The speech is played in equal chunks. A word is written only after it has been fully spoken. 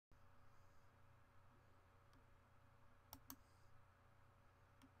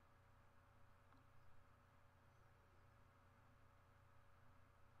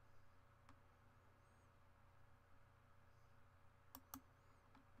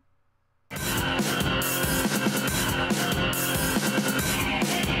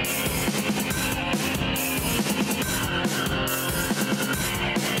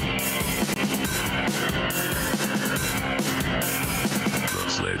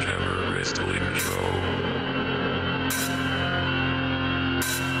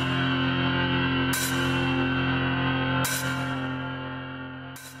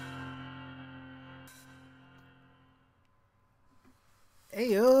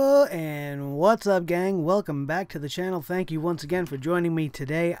And what's up, gang? Welcome back to the channel. Thank you once again for joining me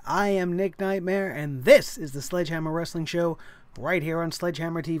today. I am Nick Nightmare, and this is the Sledgehammer Wrestling Show right here on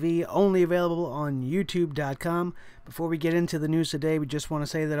Sledgehammer TV, only available on YouTube.com. Before we get into the news today, we just want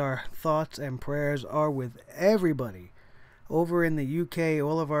to say that our thoughts and prayers are with everybody over in the UK,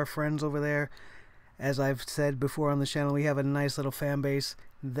 all of our friends over there. As I've said before on the channel, we have a nice little fan base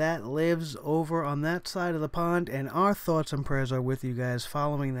that lives over on that side of the pond, and our thoughts and prayers are with you guys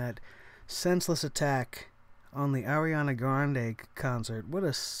following that senseless attack on the Ariana Grande concert. What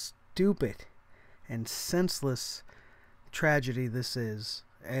a stupid and senseless tragedy this is,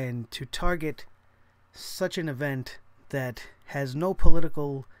 and to target such an event that has no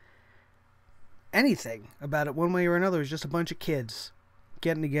political anything about it one way or another. It's just a bunch of kids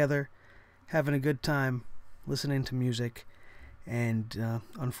getting together, having a good time, listening to music. And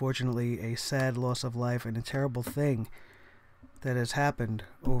unfortunately, a sad loss of life and a terrible thing that has happened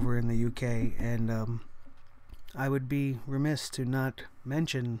over in the UK. And I would be remiss to not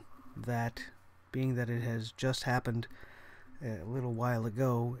mention that, being that it has just happened a little while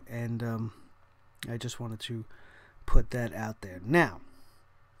ago. And I just wanted to put that out there. Now,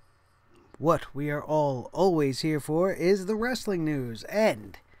 what we are all always here for is the wrestling news.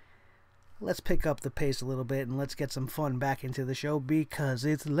 And let's pick up the pace a little bit and let's get some fun back into the show, because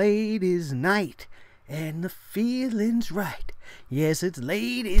it's ladies' night and the feeling's right. Yes, it's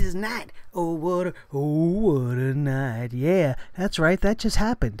ladies' night. Oh, what a night. Yeah, that's right. That just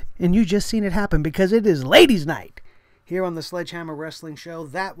happened. And you just seen it happen, because it is ladies' night here on the Sledgehammer Wrestling Show.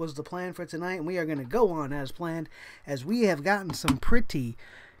 That was the plan for tonight, and we are going to go on as planned, as we have gotten some pretty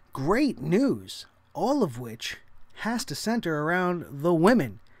great news, all of which has to center around the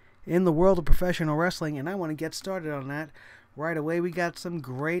women in the world of professional wrestling, and I want to get started on that right away. We got some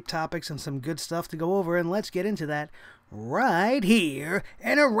great topics and some good stuff to go over, and let's get into that right here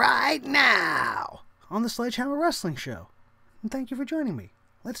and right now on the Sledgehammer Wrestling Show. And thank you for joining me.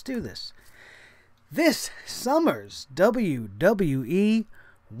 Let's do this. This summer's WWE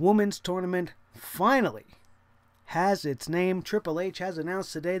Women's Tournament finally has its name. Triple H has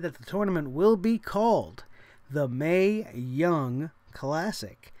announced today that the tournament will be called the Mae Young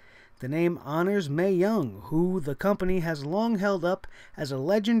Classic. The name honors Mae Young, who the company has long held up as a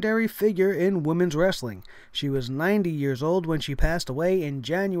legendary figure in women's wrestling. She was 90 years old when she passed away in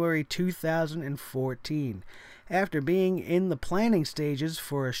January 2014. After being in the planning stages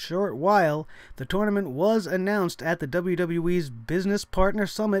for a short while, the tournament was announced at the WWE's Business Partner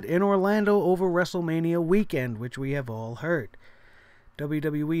Summit in Orlando over WrestleMania weekend, which we have all heard.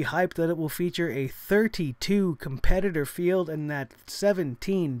 WWE hyped that it will feature a 32 competitor field and that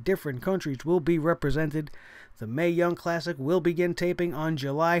 17 different countries will be represented. The Mae Young Classic will begin taping on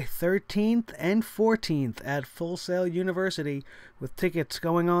July 13th and 14th at Full Sail University, with tickets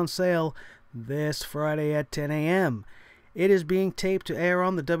going on sale this Friday at 10 a.m. It is being taped to air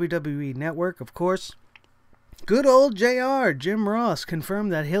on the WWE Network, of course. Good old JR, Jim Ross,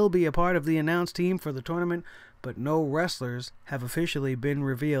 confirmed that he'll be a part of the announced team for the tournament, but no wrestlers have officially been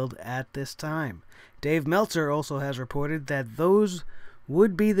revealed at this time. Dave Meltzer also has reported that those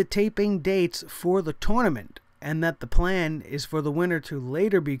would be the taping dates for the tournament, and that the plan is for the winner to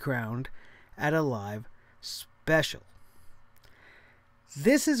later be crowned at a live special.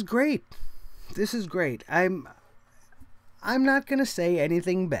 This is great. This is great. I'm not going to say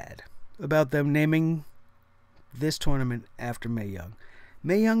anything bad about them naming this tournament after Mae Young.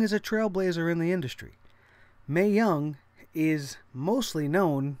 Mae Young is a trailblazer in the industry. Mae Young is mostly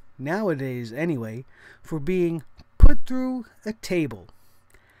known, nowadays anyway, for being put through a table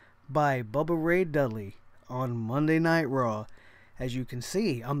by Bubba Ray Dudley on Monday Night Raw, as you can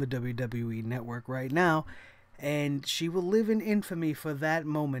see on the WWE Network right now, and she will live in infamy for that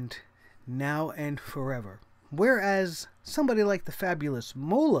moment now and forever. Whereas somebody like the Fabulous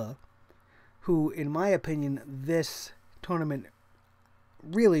Moolah, who, in my opinion, this tournament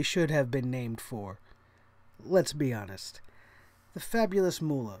really should have been named for. Let's be honest. The Fabulous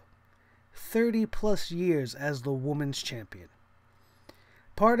Moolah, 30 plus years as the women's champion.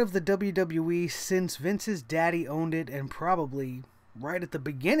 Part of the WWE since Vince's daddy owned it, and probably right at the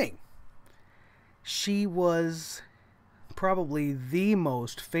beginning. She was probably the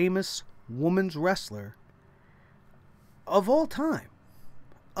most famous women's wrestler of all time,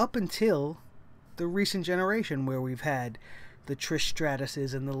 up until the recent generation, where we've had the Trish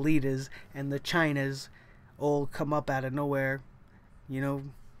Stratuses and the Litas and the Chynas all come up out of nowhere. You know,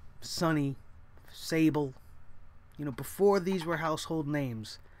 Sunny, Sable. You know, before these were household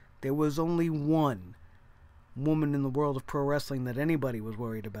names, there was only one woman in the world of pro wrestling that anybody was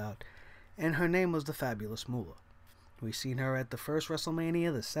worried about, and her name was the Fabulous Moolah. We've seen her at the first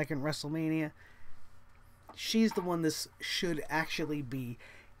WrestleMania, the second WrestleMania. She's the one this should actually be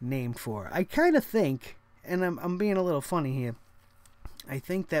named for. I kind of think, and I'm being a little funny here, I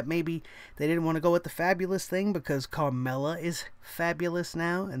think that maybe they didn't want to go with the fabulous thing because Carmella is fabulous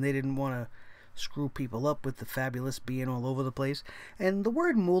now, and they didn't want to screw people up with the fabulous being all over the place. And the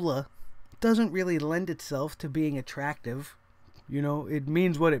word moolah doesn't really lend itself to being attractive. You know, it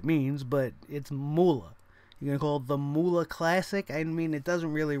means what it means, but it's moolah. You're going to call it the Moolah Classic? I mean, it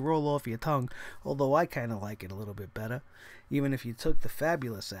doesn't really roll off your tongue, although I kind of like it a little bit better. Even if you took the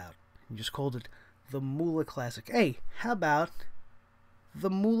fabulous out and just called it the Moolah Classic. Hey, how about the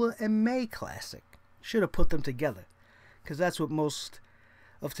Moolah and May Classic? Should have put them together, because that's what most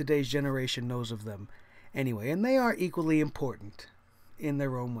of today's generation knows of them anyway. And they are equally important in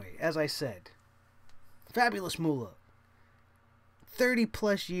their own way. As I said, fabulous Moolah. 30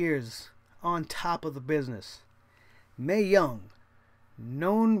 plus years on top of the business. Mae Young,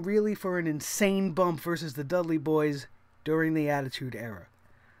 known really for an insane bump versus the Dudley Boys during the Attitude Era.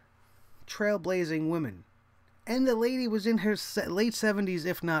 Trailblazing women. And the lady was in her late 70s,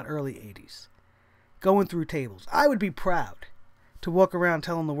 if not early 80s. Going through tables. I would be proud to walk around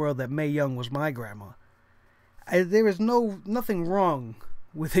telling the world that Mae Young was my grandma. There is nothing wrong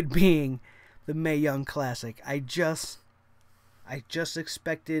with it being the Mae Young Classic. I just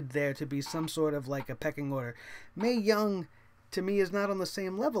expected there to be some sort of like a pecking order. Mae Young, to me, is not on the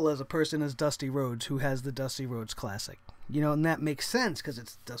same level as a person as Dusty Rhodes, who has the Dusty Rhodes Classic. You know, and that makes sense because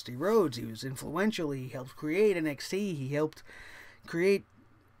it's Dusty Rhodes. He was influential. He helped create NXT. He helped create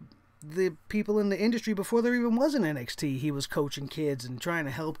the people in the industry before there even was an NXT. He was coaching kids and trying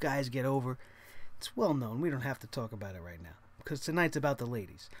to help guys get over. It's well known. We don't have to talk about it right now because tonight's about the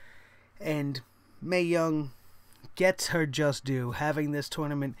ladies. And Mae Young gets her just due, having this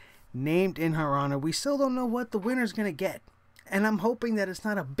tournament named in her honor. We still don't know what the winner's going to get. And I'm hoping that it's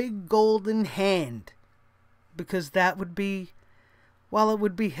not a big golden hand, because that would be, while it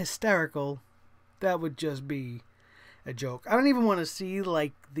would be hysterical, that would just be a joke. I don't even want to see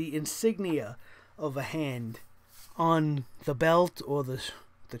like the insignia of a hand on the belt or the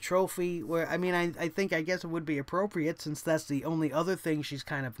trophy. Where I mean, I guess it would be appropriate, since that's the only other thing she's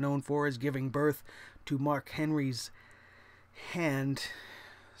kind of known for, is giving birth to Mark Henry's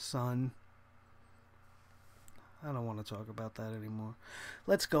son. I don't want to talk about that anymore.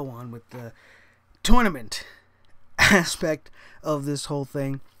 Let's go on with the tournament aspect of this whole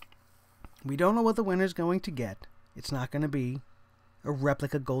thing. We don't know what the winner's going to get. It's not going to be a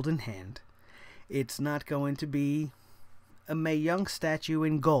replica golden hand. It's not going to be a Mae Young statue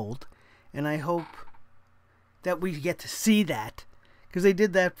in gold. And I hope that we get to see that, because they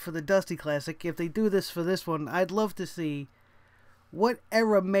did that for the Dusty Classic. If they do this for this one, I'd love to see what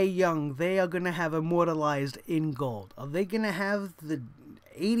era Mae Young they are going to have immortalized in gold. Are they going to have the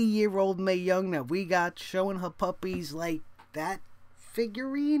 80-year-old Mae Young that we got showing her puppies like that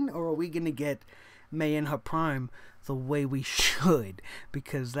figurine? Or are we going to get Mae in her prime the way we should?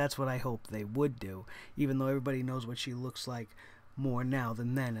 Because that's what I hope they would do, even though everybody knows what she looks like more now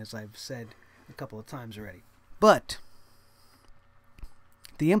than then, as I've said a couple of times already. But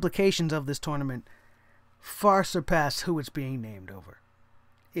the implications of this tournament far surpass who it's being named over.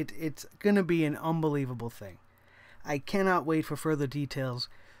 It's going to be an unbelievable thing. I cannot wait for further details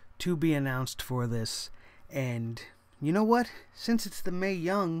to be announced for this. And you know what? Since it's the Mae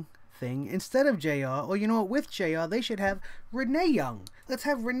Young thing, instead of JR, or you know what, with JR, they should have Renee Young. Let's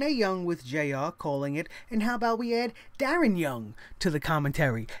have Renee Young with JR calling it. And how about we add Darren Young to the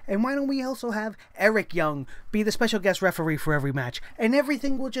commentary? And why don't we also have Eric Young be the special guest referee for every match? And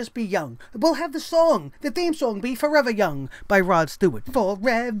everything will just be Young. We'll have the theme song be Forever Young by Rod Stewart.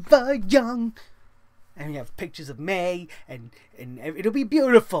 Forever Young. And we have pictures of May, and it'll be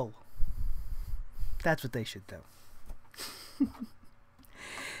beautiful. That's what they should do.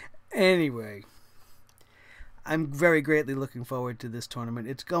 Anyway, I'm very greatly looking forward to this tournament.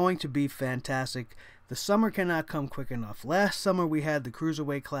 It's going to be fantastic. The summer cannot come quick enough. Last summer we had the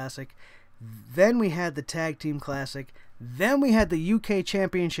Cruiserweight Classic. Then we had the Tag Team Classic. Then we had the UK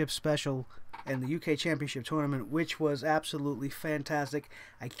Championship Special and the UK Championship Tournament, which was absolutely fantastic.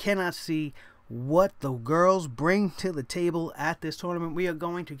 I cannot see what the girls bring to the table at this tournament. We are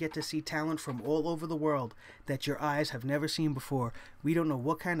going to get to see talent from all over the world that your eyes have never seen before. We don't know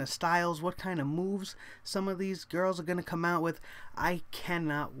what kind of styles, what kind of moves some of these girls are going to come out with. I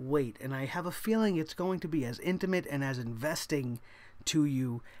cannot wait, and I have a feeling it's going to be as intimate and as investing to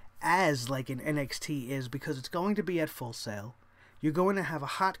you as like an NXT is, because it's going to be at Full Sail. You're going to have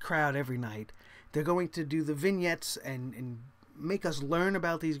a hot crowd every night. They're going to do the vignettes and make us learn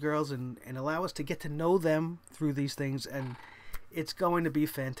about these girls and allow us to get to know them through these things, and it's going to be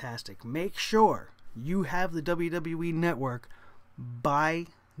fantastic. Make sure you have the WWE Network by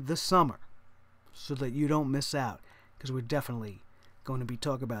the summer so that you don't miss out, because we're definitely going to be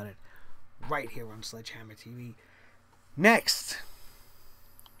talking about it right here on Sledgehammer TV. Next,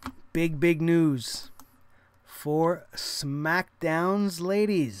 big news for SmackDown's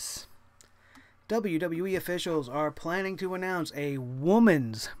ladies. WWE officials are planning to announce a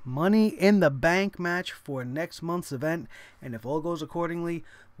women's Money in the Bank match for next month's event, and if all goes accordingly,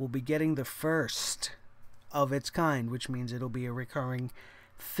 we'll be getting the first of its kind, which means it'll be a recurring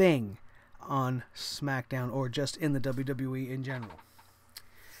thing on SmackDown, or just in the WWE in general.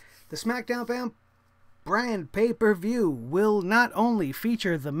 The SmackDown brand pay-per-view will not only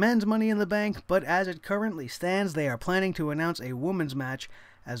feature the men's Money in the Bank, but as it currently stands, they are planning to announce a women's match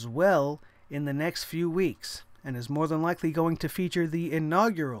as well in the next few weeks, and is more than likely going to feature the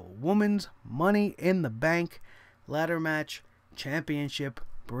inaugural Women's Money in the Bank ladder match championship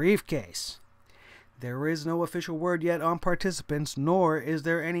briefcase. There is no official word yet on participants, nor is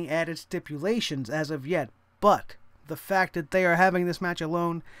there any added stipulations as of yet, but the fact that they are having this match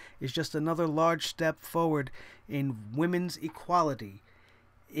alone is just another large step forward in women's equality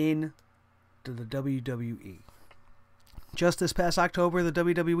in the WWE. Just this past October, the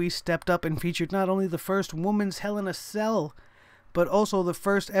WWE stepped up and featured not only the first women's Hell in a Cell, but also the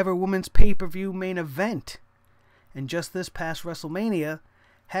first ever women's pay-per-view main event. And just this past WrestleMania,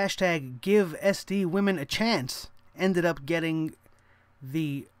 hashtag Give SD Women a Chance ended up getting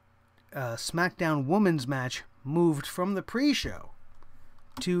the SmackDown women's match moved from the pre-show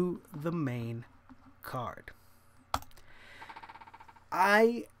to the main card.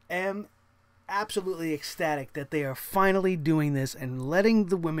 I am absolutely ecstatic that they are finally doing this and letting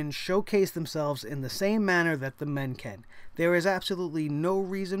the women showcase themselves in the same manner that the men can. There is absolutely no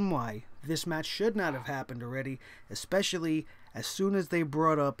reason why this match should not have happened already, especially as soon as they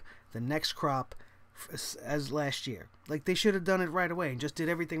brought up the next crop as last year. Like, they should have done it right away and just did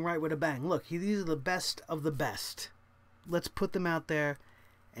everything right with a bang. Look, these are the best of the best. Let's put them out there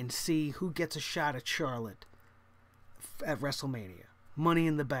and see who gets a shot at Charlotte at WrestleMania. Money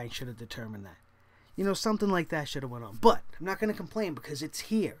in the Bank should have determined that. You know, something like that should have went on. But I'm not going to complain, because it's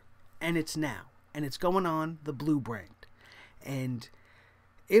here and it's now and it's going on the blue brand. And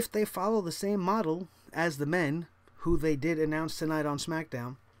if they follow the same model as the men, who they did announce tonight on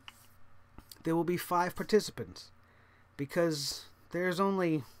SmackDown, there will be 5 participants, because there's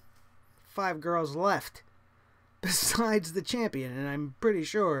only 5 girls left besides the champion, and I'm pretty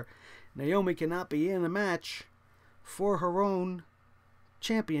sure Naomi cannot be in a match for her own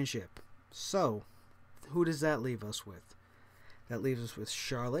championship. So, who does that leave us with? That leaves us with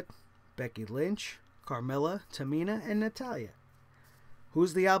Charlotte, Becky Lynch, Carmella, Tamina, and Natalya.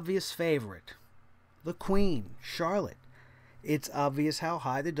 Who's the obvious favorite? The Queen, Charlotte. It's obvious how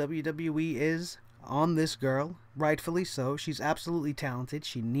high the WWE is on this girl, rightfully so. She's absolutely talented.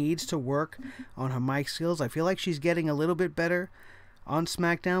 She needs to work on her mic skills. I feel like she's getting a little bit better on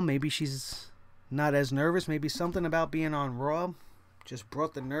SmackDown. Maybe she's not as nervous. Maybe something about being on Raw just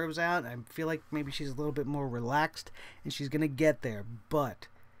brought the nerves out. I feel like maybe she's a little bit more relaxed, and she's going to get there. But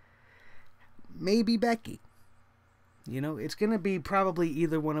maybe Becky. You know, it's going to be probably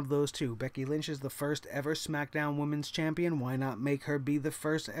either one of those two. Becky Lynch is the first ever SmackDown Women's Champion. Why not make her be the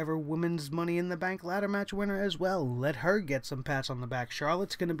first ever Women's Money in the Bank ladder match winner as well? Let her get some pats on the back.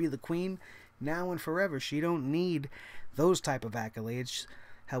 Charlotte's going to be the queen now and forever. She don't need those type of accolades.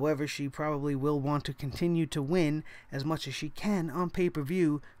 However, she probably will want to continue to win as much as she can on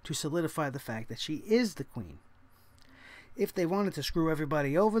pay-per-view to solidify the fact that she is the queen. If they wanted to screw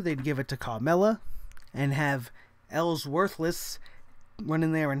everybody over, they'd give it to Carmella and have Ellsworthless run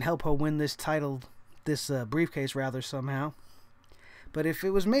in there and help her win this title, this briefcase rather, somehow. But if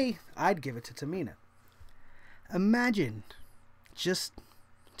it was me, I'd give it to Tamina. Imagine just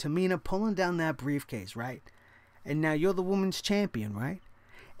Tamina pulling down that briefcase, right? And now you're the women's champion, right?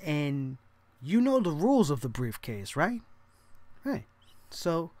 And you know the rules of the briefcase, right? Right.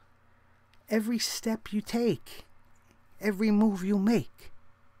 So every step you take, every move you make,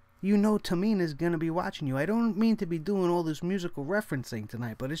 you know Tamina's going to be watching you. I don't mean to be doing all this musical referencing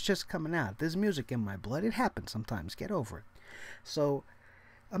tonight, but it's just coming out. There's music in my blood. It happens sometimes. Get over it. So,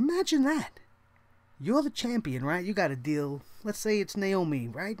 imagine that. You're the champion, right? You got to deal. Let's say it's Naomi,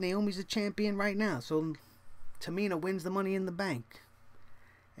 right? Naomi's a champion right now. So, Tamina wins the Money in the Bank.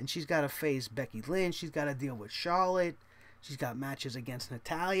 And she's got to face Becky Lynch. She's got to deal with Charlotte. She's got matches against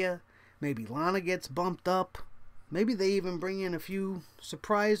Natalya. Maybe Lana gets bumped up. Maybe they even bring in a few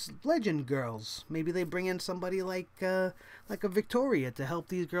surprise legend girls. Maybe they bring in somebody like a Victoria to help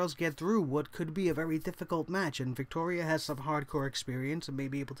these girls get through what could be a very difficult match. And Victoria has some hardcore experience and may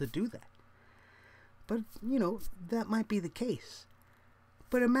be able to do that. But, you know, that might be the case.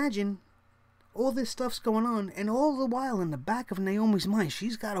 But imagine all this stuff's going on, and all the while in the back of Naomi's mind,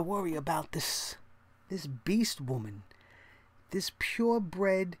 she's got to worry about this beast woman. This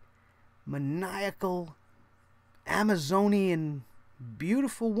purebred, maniacal, Amazonian,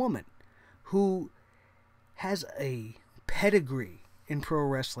 beautiful woman who has a pedigree in pro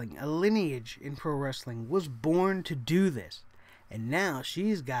wrestling, a lineage in pro wrestling, was born to do this. And now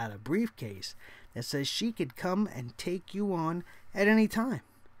she's got a briefcase that says she could come and take you on at any time.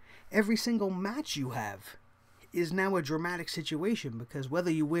 Every single match you have is now a dramatic situation, because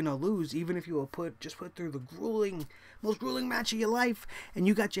whether you win or lose, even if you were just put through the most grueling match of your life, and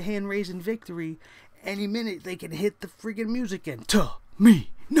you got your hand raised in victory, any minute they can hit the friggin' music and can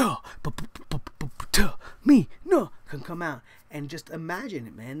come out. And just imagine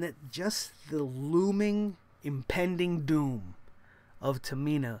it, man, that just the looming, impending doom of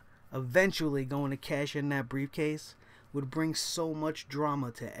Tamina eventually going to cash in that briefcase would bring so much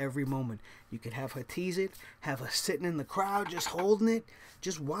drama to every moment. You could have her tease it, have her sitting in the crowd just holding it,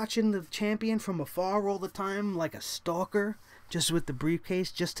 just watching the champion from afar all the time like a stalker, just with the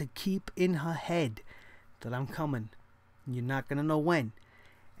briefcase, just to keep in her head that I'm coming. You're not going to know when.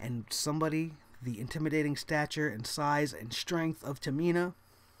 And somebody, the intimidating stature and size and strength of Tamina,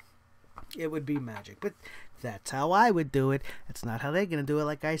 it would be magic. But that's how I would do it. That's not how they're going to do it,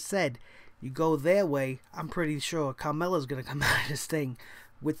 like I said. You go their way, I'm pretty sure Carmella's going to come out of this thing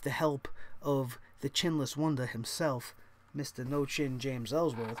with the help of the Chinless Wonder himself. Mr. No Chin James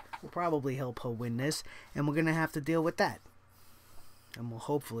Ellsworth will probably help her win this, and we're going to have to deal with that. And well,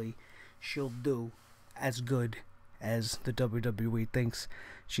 hopefully she'll do as good as the WWE thinks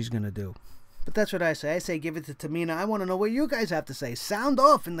she's going to do. But that's what I say. I say give it to Tamina. I want to know what you guys have to say. Sound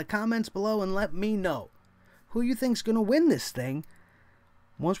off in the comments below and let me know who you think's going to win this thing.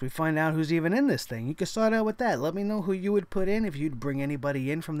 Once we find out who's even in this thing, you can start out with that. Let me know who you would put in, if you'd bring anybody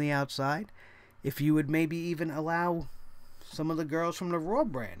in from the outside. If you would maybe even allow some of the girls from the Raw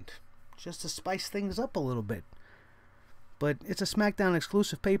brand, just to spice things up a little bit. But it's a SmackDown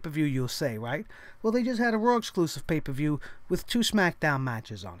exclusive pay-per-view, you'll say, right? Well, they just had a Raw exclusive pay-per-view with 2 SmackDown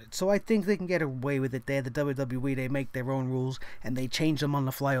matches on it. So I think they can get away with it there. The WWE, they make their own rules, and they change them on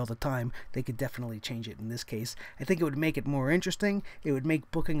the fly all the time. They could definitely change it in this case. I think it would make it more interesting. It would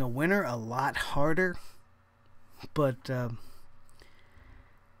make booking a winner a lot harder. But,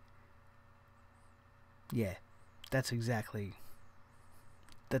 yeah, that's exactly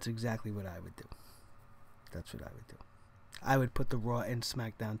what I would do. That's what I would do. I would put the Raw and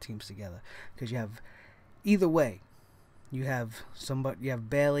SmackDown teams together, because you have, either way, you have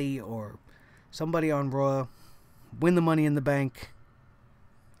Bayley or somebody on Raw win the Money in the Bank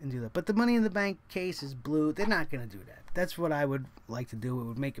and do that. But the Money in the Bank case is blue. They're not going to do that. That's what I would like to do. It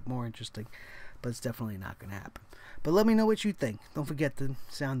would make it more interesting, but it's definitely not going to happen. But let me know what you think. Don't forget to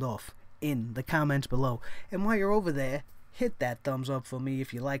sound off in the comments below. And while you're over there, hit that thumbs up for me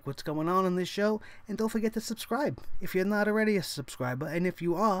if you like what's going on in this show, and don't forget to subscribe if you're not already a subscriber. And if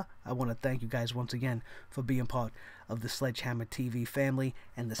you are, I want to thank you guys once again for being part of the Sledgehammer TV family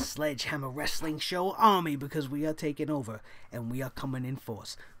and the Sledgehammer Wrestling Show army, because we are taking over and we are coming in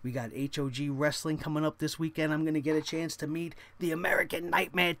force. We got HOG Wrestling coming up this weekend. I'm going to get a chance to meet the American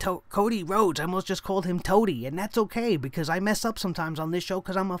Nightmare Cody Rhodes. I almost just called him Toady, and that's okay, because I mess up sometimes on this show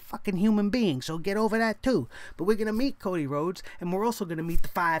because I'm a fucking human being, so get over that too. But we're going to meet Cody Rhodes, and we're also going to meet the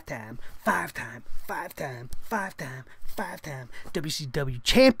five-time WCW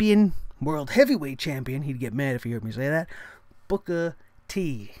champion, World Heavyweight Champion, he'd get mad if he heard me say that, Booker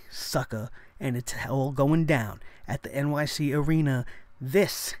T, sucker. And it's all going down at the NYC Arena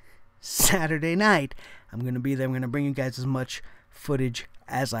this Saturday night. I'm going to be there. I'm going to bring you guys as much footage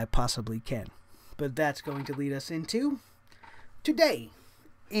as I possibly can. But that's going to lead us into today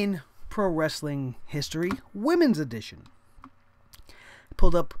in pro wrestling history, women's edition.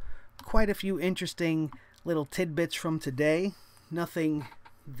 Pulled up quite a few interesting little tidbits from today. Nothing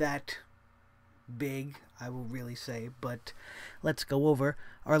that big, I will really say, but let's go over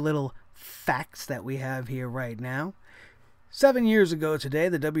our little facts that we have here right now. 7 years ago today,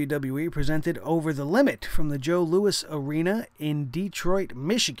 the WWE presented Over the Limit from the Joe Louis Arena in Detroit,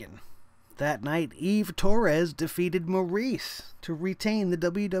 Michigan. That night, Eve Torres defeated Maurice to retain the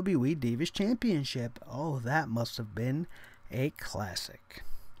WWE Divas Championship. Oh, that must have been a classic.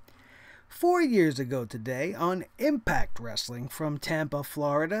 4 years ago today, on Impact Wrestling from Tampa,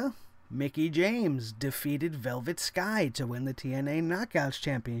 Florida, Mickie James defeated Velvet Sky to win the TNA Knockouts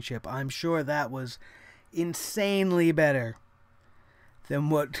Championship. I'm sure that was insanely better than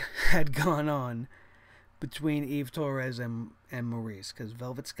what had gone on between Eve Torres and Maurice, because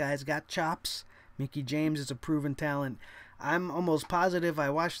Velvet Sky's got chops. Mickie James is a proven talent. I'm almost positive I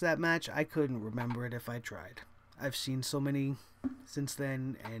watched that match. I couldn't remember it if I tried. I've seen so many since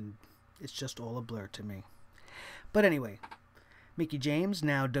then, and it's just all a blur to me. But anyway, Mickie James,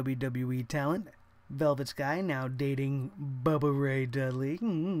 now WWE talent. Velvet Sky, now dating Bubba Ray Dudley.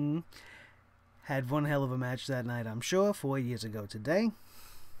 Had one hell of a match that night, I'm sure, 4 years ago today.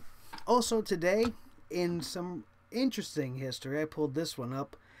 Also today, in some interesting history, I pulled this one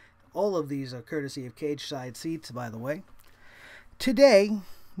up. All of these are courtesy of Cage Side Seats, by the way. Today,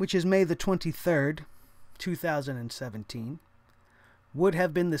 which is May the 23rd, 2017, would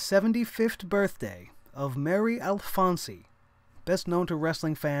have been the 75th birthday of Mary Alfonsi, best known to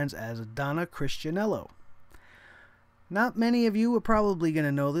wrestling fans as Donna Christianello. Not many of you are probably going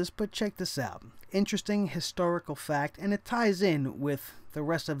to know this, but check this out. Interesting historical fact, and it ties in with the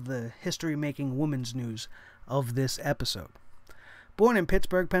rest of the history-making women's news of this episode. Born in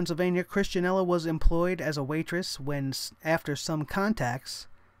Pittsburgh, Pennsylvania, Christianello was employed as a waitress when, after some contacts,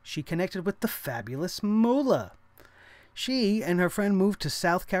 she connected with the fabulous Moolah. She and her friend moved to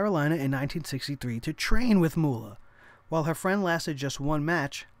South Carolina in 1963 to train with Moolah. While her friend lasted just one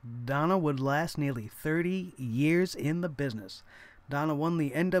match, Donna would last nearly 30 years in the business. Donna won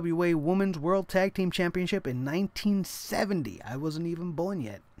the NWA Women's World Tag Team Championship in 1970. I wasn't even born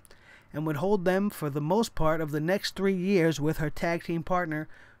yet. And would hold them for the most part of the next 3 years with her tag team partner,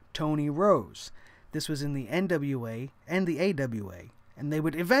 Tony Rose. This was in the NWA and the AWA. And they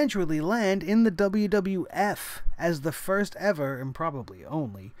would eventually land in the WWF as the first ever, and probably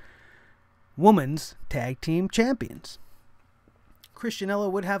only, women's tag team champions.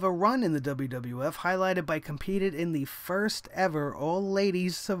 Christianello would have a run in the WWF, highlighted by competing in the first ever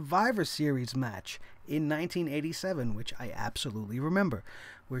all-ladies Survivor Series match in 1987, which I absolutely remember,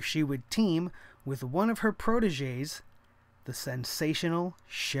 where she would team with one of her proteges, the sensational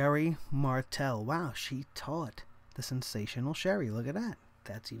Sherry Martel. Wow, she taught the sensational Sherry. Look at that.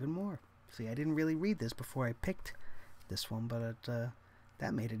 That's even more. See, I didn't really read this before I picked this one, but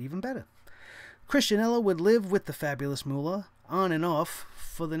that made it even better. Christianello would live with the fabulous Moolah on and off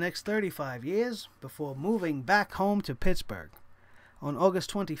for the next 35 years before moving back home to Pittsburgh. On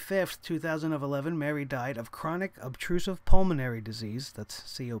August 25th, 2011, Mary died of chronic obtrusive pulmonary disease, that's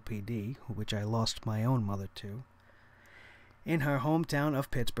COPD, which I lost my own mother to, in her hometown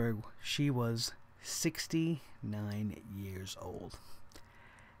of Pittsburgh. She was 69 years old.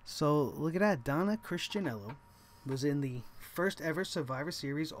 So look at that. Donna Christianello was in the first ever Survivor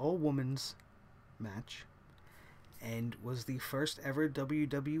Series all-women's match and was the first ever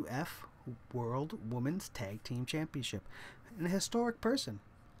WWF World Women's Tag Team Championship. An historic person.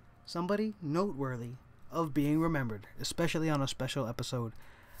 Somebody noteworthy of being remembered, especially on a special episode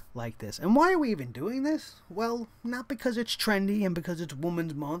like this. And why are we even doing this? Well, not because it's trendy and because it's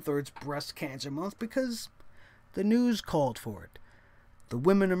Women's Month or it's Breast Cancer Month, because the news called for it. The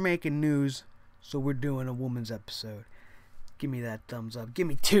women are making news, so we're doing a woman's episode. Give me that thumbs up. Give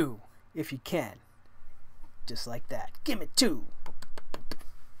me 2, if you can. Just like that. Give me 2.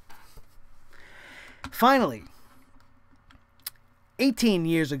 Finally, 18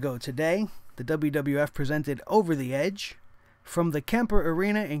 years ago today, the WWF presented Over the Edge from the Kemper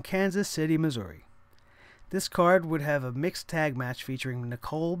Arena in Kansas City, Missouri. This card would have a mixed tag match featuring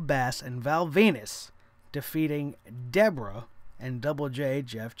Nicole Bass and Val Venus defeating Deborah and Double J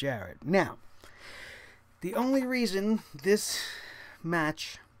Jeff Jarrett. Now, the only reason this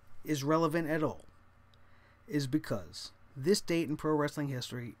match is relevant at all is because this date in pro wrestling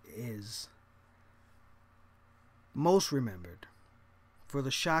history is most remembered for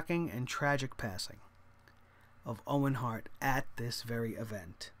the shocking and tragic passing of Owen Hart at this very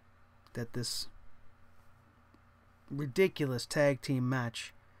event that this ridiculous tag team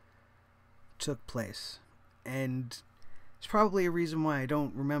match took place. And it's probably a reason why I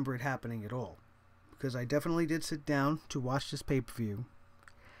don't remember it happening at all, because I definitely did sit down to watch this pay-per-view,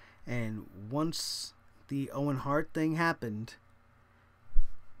 and once the Owen Hart thing happened,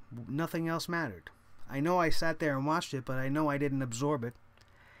 nothing else mattered. I know I sat there and watched it, but I know I didn't absorb it,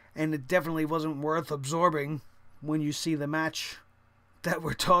 and it definitely wasn't worth absorbing when you see the match that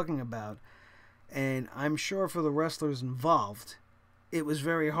we're talking about. And I'm sure for the wrestlers involved, it was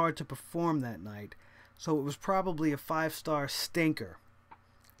very hard to perform that night. So it was probably a 5-star stinker.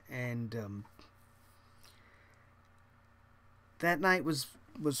 And that night was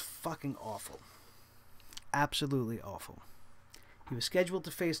fucking awful. Absolutely awful. He was scheduled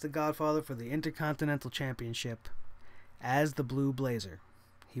to face the Godfather for the Intercontinental Championship as the Blue Blazer.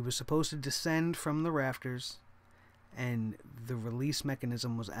 He was supposed to descend from the rafters, and the release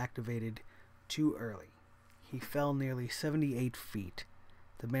mechanism was activated too early. He fell nearly 78 feet.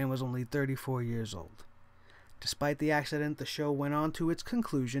 The man was only 34 years old. Despite the accident, the show went on to its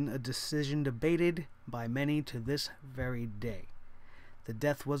conclusion, a decision debated by many to this very day. The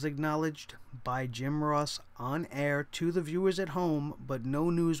death was acknowledged by Jim Ross on air to the viewers at home, but no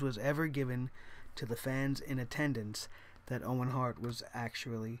news was ever given to the fans in attendance that Owen Hart was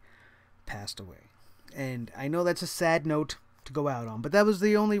actually passed away. And I know that's a sad note to go out on, but that was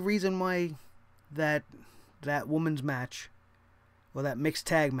the only reason why that women's match, or that mixed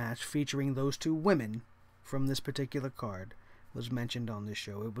tag match featuring those two women from this particular card, was mentioned on this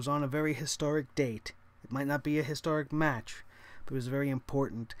show. It was on a very historic date. It might not be a historic match, but it was a very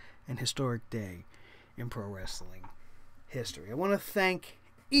important and historic day in pro wrestling history. I want to thank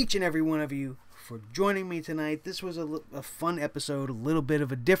each and every one of you for joining me tonight. This was a fun episode, a little bit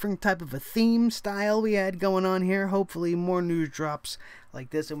of a different type of a theme style we had going on here. Hopefully more news drops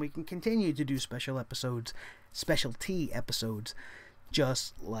like this, and we can continue to do specialty episodes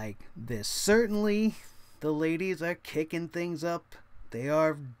just like this. Certainly the ladies are kicking things up. They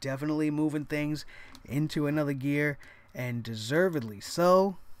are definitely moving things into another gear, and deservedly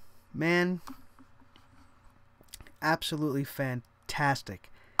so. Man, absolutely fantastic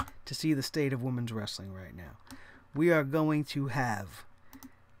to see the state of women's wrestling right now. We are going to have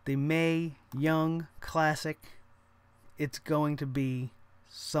the Mae Young Classic. It's going to be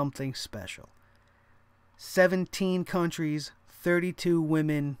something special. 17 countries, 32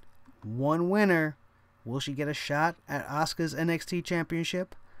 women, 1 winner. Will she get a shot at Asuka's NXT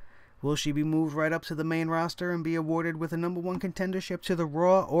Championship? Will she be moved right up to the main roster and be awarded with a #1 contendership to the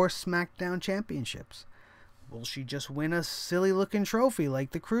Raw or SmackDown Championships? Will she just win a silly-looking trophy like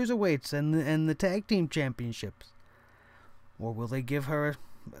the Cruiserweights and the Tag Team Championships? Or will they give her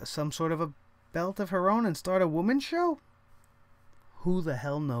some sort of a belt of her own and start a women's show? Who the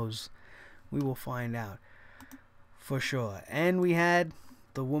hell knows? We will find out for sure. And we had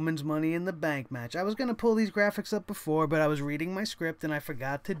the Women's Money in the Bank match. I was going to pull these graphics up before, but I was reading my script and I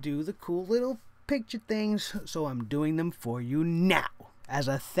forgot to do the cool little picture things, so I'm doing them for you now as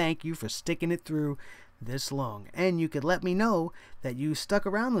a thank you for sticking it through this long. And you could let me know that you stuck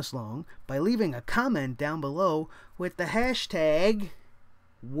around this long by leaving a comment down below with the hashtag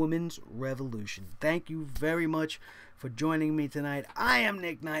Women's Revolution. Thank you very much for joining me tonight. I am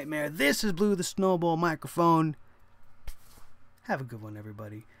Nick Nightmare. This is Blue the Snowball Microphone. Have a good one,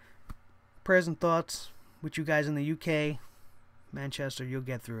 everybody. Prayers and thoughts with you guys in the UK. Manchester, you'll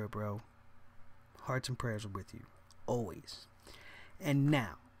get through it, bro. Hearts and prayers are with you. Always. And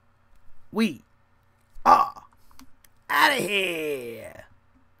now, we are out of here.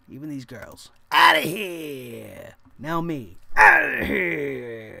 Even these girls. Out of here. Now me. Out of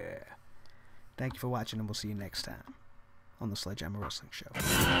here. Thank you for watching, and we'll see you next time on the Sledgehammer Wrestling Show.